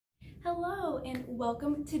Hello and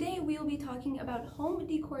welcome. Today we will be talking about home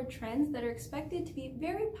decor trends that are expected to be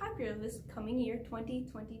very popular this coming year,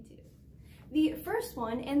 2022. The first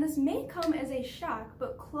one, and this may come as a shock,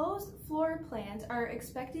 but closed floor plans are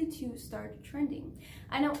expected to start trending.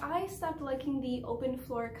 I know I stopped liking the open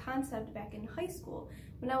floor concept back in high school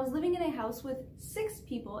when I was living in a house with 6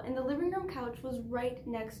 people and the living room couch was right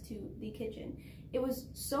next to the kitchen. It was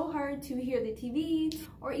so hard to hear the TV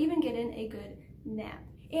or even get in a good nap.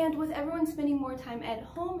 And with everyone spending more time at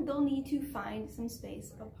home, they'll need to find some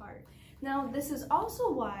space apart. Now, this is also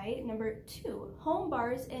why, number 2, home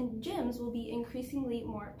bars and gyms will be increasingly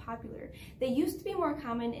more popular. They used to be more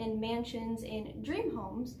common in mansions and dream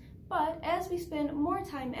homes, but as we spend more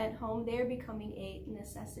time at home, they're becoming a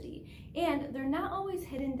necessity. And they're not always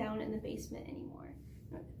hidden down in the basement anymore.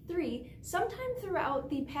 3, sometime throughout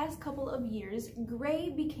the past couple of years, gray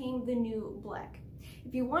became the new black.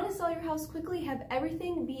 If you want to sell your house quickly, have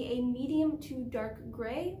everything be a medium to dark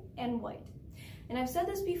gray and white. And I've said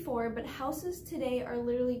this before, but houses today are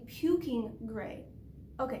literally puking gray.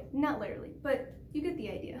 Okay, not literally, but you get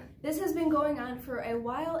the idea. This has been going on for a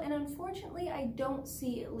while, and unfortunately, I don't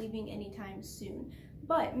see it leaving anytime soon.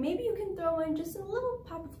 But maybe you can throw in just a little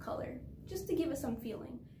pop of color, just to give it some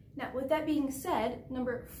feeling. Now, with that being said,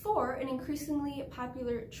 number 4, an increasingly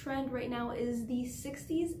popular trend right now is the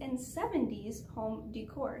 60s and 70s home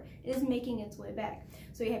decor. It is making its way back.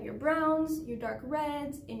 So you have your browns, your dark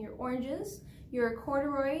reds, and your oranges, your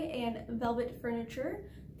corduroy and velvet furniture,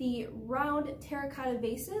 the round terracotta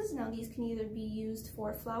vases. Now these can either be used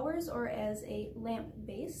for flowers or as a lamp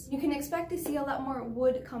base. You can expect to see a lot more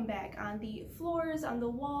wood come back on the floors, on the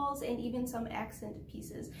walls, and even some accent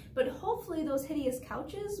pieces. But hopefully those hideous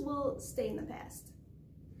couches will stay in the past.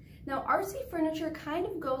 Now, artsy furniture kind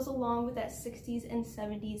of goes along with that 60s and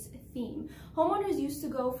 70s theme. Homeowners used to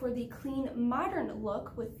go for the clean, modern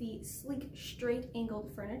look with the sleek,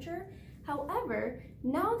 straight-angled furniture. However,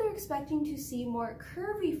 now they're expecting to see more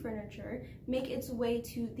curvy furniture make its way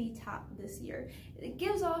to the top this year. It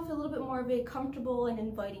gives off a little bit more of a comfortable and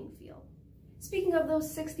inviting feel. Speaking of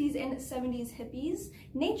those 60s and 70s hippies,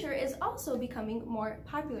 nature is also becoming more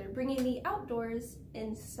popular, bringing the outdoors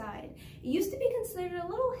inside. It used to be considered a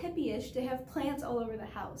little hippie-ish to have plants all over the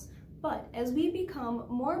house, but as we become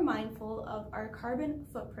more mindful of our carbon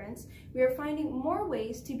footprints, we are finding more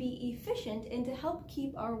ways to be efficient and to help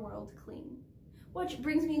keep our world clean. Which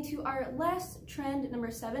brings me to our last trend, number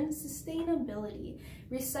 7, sustainability.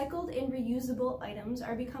 Recycled and reusable items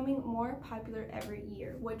are becoming more popular every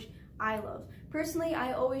year, which I love. Personally,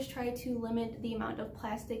 I always try to limit the amount of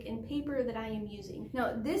plastic and paper that I am using.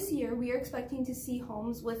 Now, this year we are expecting to see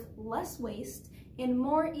homes with less waste and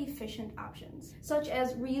more efficient options, such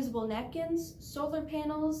as reusable napkins, solar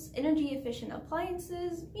panels, energy-efficient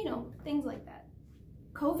appliances, things like that.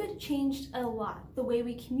 COVID changed a lot, the way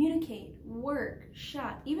we communicate, work,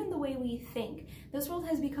 shop, even the way we think. This world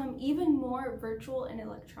has become even more virtual and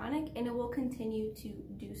electronic, and it will continue to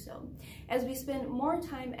do so. As we spend more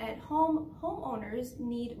time at home, homeowners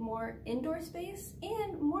need more indoor space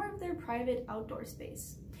and more of their private outdoor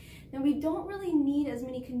space. Now, we don't really need as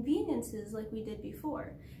many conveniences like we did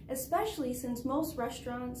before, especially since most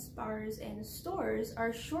restaurants, bars, and stores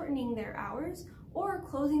are shortening their hours or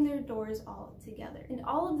closing their doors altogether. And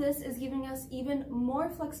all of this is giving us even more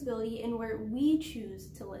flexibility in where we choose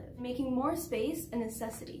to live, making more space a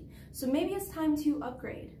necessity. So maybe it's time to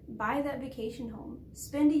upgrade, buy that vacation home,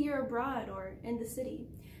 spend a year abroad or in the city,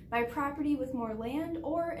 buy property with more land,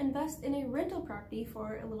 or invest in a rental property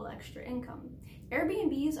for a little extra income.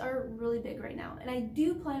 Airbnbs are really big right now, and I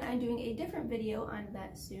do plan on doing a different video on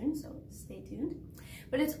that soon, so stay tuned.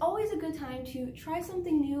 But it's always a good time to try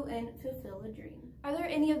something new and fulfill a dream. Are there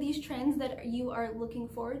any of these trends that you are looking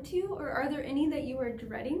forward to, or are there any that you are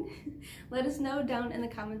dreading? Let us know down in the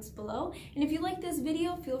comments below. And if you like this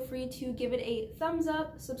video, feel free to give it a thumbs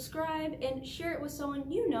up, subscribe, and share it with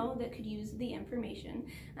someone you know that could use the information.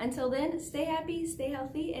 Until then, stay happy, stay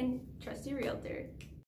healthy, and trust your realtor.